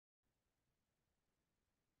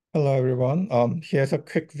Hello everyone. Here's a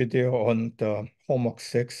quick video on the homework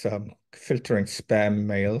 6 filtering spam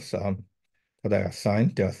mails that I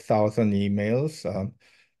assigned. There are 1,000 emails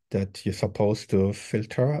that you're supposed to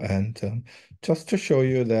filter, and just to show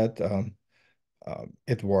you that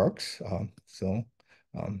it works. Um,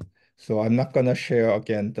 so I'm not going to share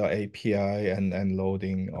again the API and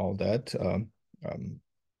loading all that.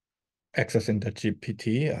 Accessing the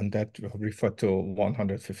GPT, and that will refer to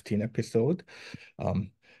 115 episode.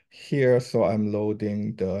 Um, Here, so I'm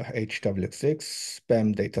loading the HW6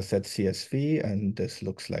 spam dataset CSV, and this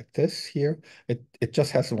looks like this here. It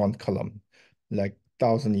just has one column, like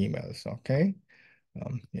 1,000 emails, okay?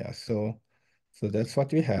 Yeah, so that's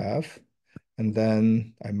what we have. And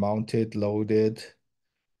then I mounted, loaded,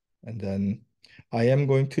 and then I am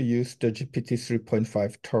going to use the GPT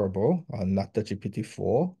 3.5 Turbo, not the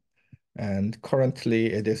GPT-4. And currently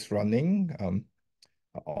it is running.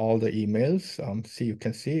 All the emails. See, you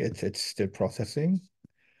can see it's still processing.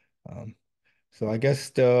 Um, so I guess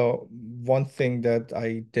the one thing that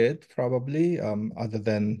I did probably, other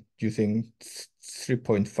than using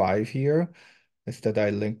 3.5 here, is that I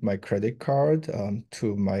linked my credit card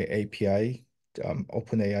to my API,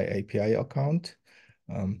 OpenAI API account.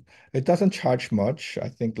 It doesn't charge much. I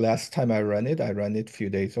think last time I ran it a few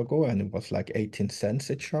days ago, and it was like 18 cents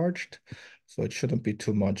it charged. So it shouldn't be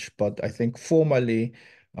too much. But I think formally,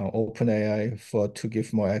 OpenAI, to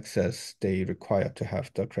give more access, they require to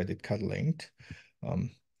have the credit card linked.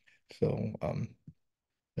 Um, so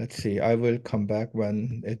let's see. I will come back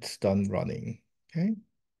when it's done running. Okay.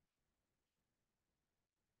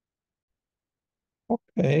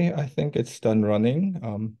 Okay, I think it's done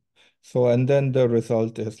running. So and then the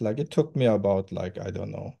result is like it took me about like, I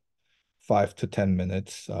don't know, 5 to 10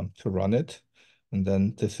 minutes to run it. And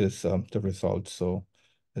then this is the result. So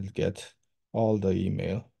it'll get all the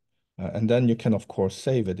email. And then you can, of course,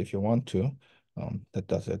 save it if you want to. That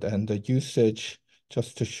does it. And the usage,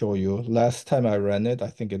 just to show you, last time I ran it, I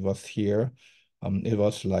think it was here. It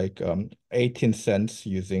was like 18 cents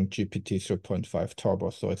using GPT 3.5 Turbo.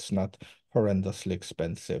 So it's not horrendously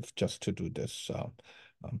expensive just to do this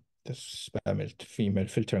spam female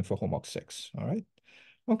filtering for homework 6. All right.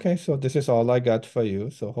 Okay, so this is all I got for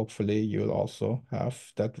you. So hopefully you'll also have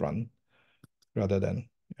that run rather than,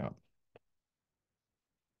 yeah.